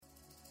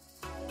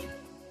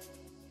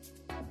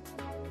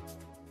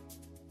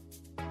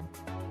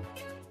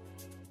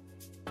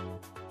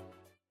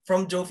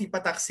from Jofi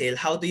Pataksil,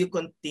 how do you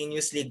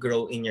continuously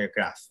grow in your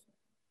craft?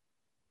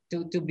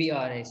 To be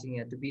honest,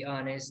 to be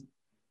honest,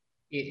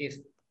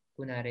 if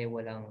kunare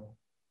walang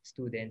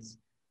students,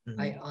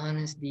 I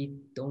honestly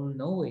don't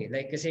know it.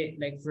 Like kasi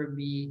like for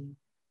me,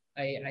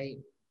 I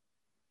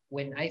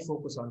when I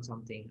focus on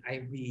something,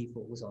 I really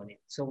focus on it.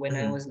 So when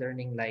I was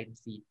learning light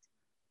feet,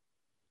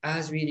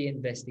 I was really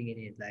investing in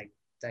it, like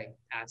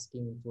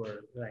asking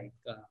for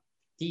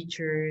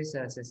teachers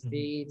as a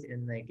state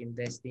and like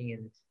investing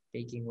in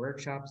taking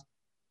workshops.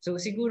 So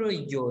siguro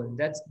yun,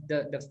 that's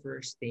the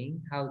first thing.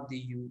 How do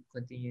you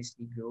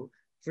continuously grow?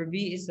 For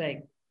me, it's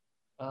like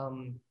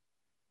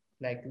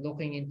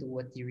looking into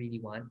what you really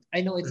want.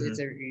 I know it's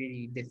a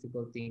really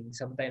difficult thing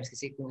sometimes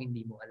kasi kung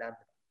hindi mo alam.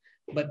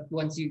 But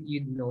once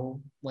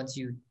once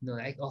you know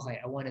like okay,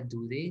 I want to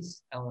do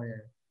this. I want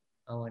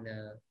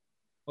to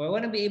or I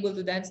want to be able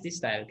to dance this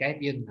style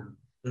kahit yun lang.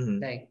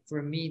 Like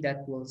for me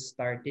that will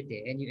start it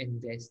and you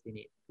invest in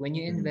it. When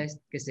you invest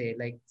kasi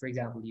like for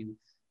example you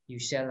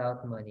shell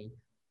out money,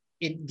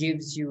 it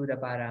gives you the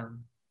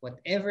parang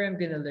whatever I'm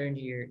gonna learn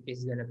here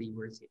is gonna be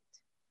worth it.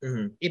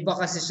 Iba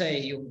kasi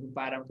siya yung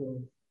parang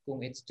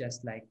kung it's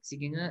just like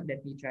sige nga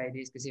let me try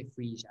this kasi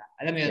free siya.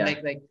 Alam mo yun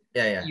like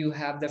you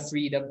have the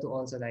freedom to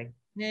also like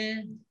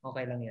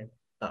okay lang yan.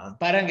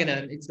 Parang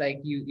ganun, it's like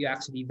you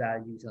actually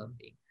value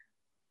something.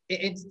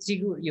 It's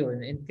siguro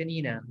yun and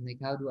kanina like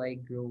how do I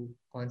grow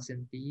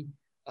constantly?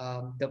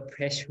 The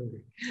pressure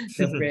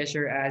the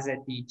pressure as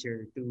a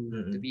teacher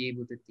to be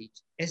able to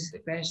teach,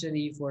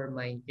 especially for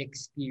my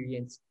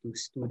experience to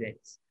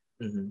students.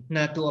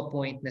 Na to a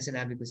point na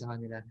sinabi ko sa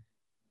kanila,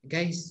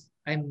 guys,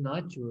 I'm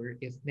not sure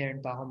if meron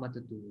pa akong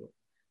matuturo.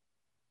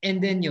 And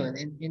then yun,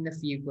 in the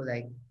feel ko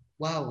like,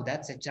 wow,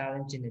 that's a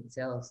challenge in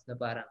itself na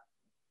parang,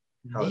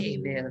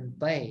 hindi, meron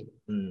pa eh.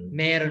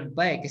 Meron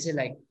pa eh. Kasi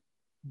like,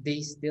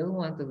 they still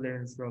want to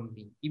learn from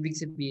me. Ibig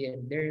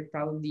sabihin, there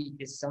probably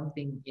is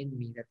something in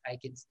me that I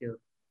can still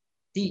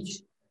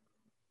teach.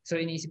 So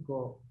inisip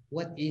ko,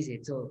 what is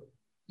it? So,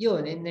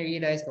 yun, and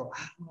na-realize ko,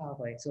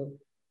 okay. So,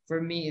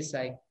 for me, it's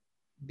like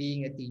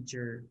being a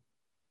teacher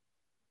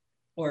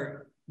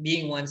or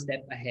being one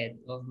step ahead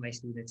of my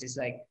students is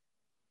like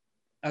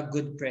a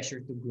good pressure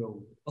to grow.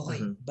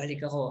 Okay,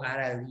 balik ako,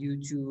 aral,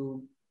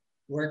 YouTube,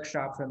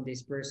 workshop from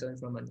this person,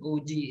 from an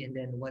OG, and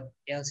then what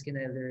else can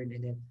I learn?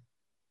 And then,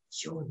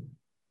 yun.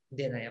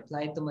 Then I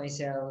apply to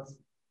myself.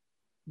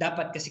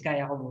 Dapat kasi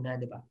kaya ko muna,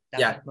 di ba?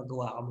 Dapat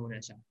magawa ko muna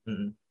siya.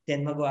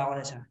 Then magawa ko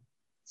na siya.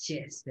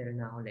 Yes,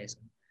 meron na akong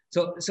lesson.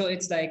 So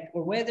it's like,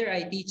 or whether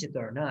I teach it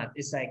or not,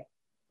 it's like,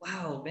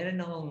 wow, meron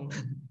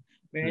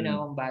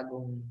akong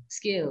bagong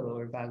skill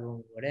or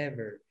bagong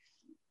whatever.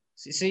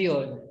 So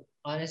yun,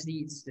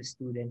 honestly, it's the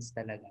students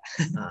talaga.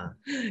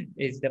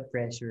 It's the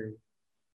pressure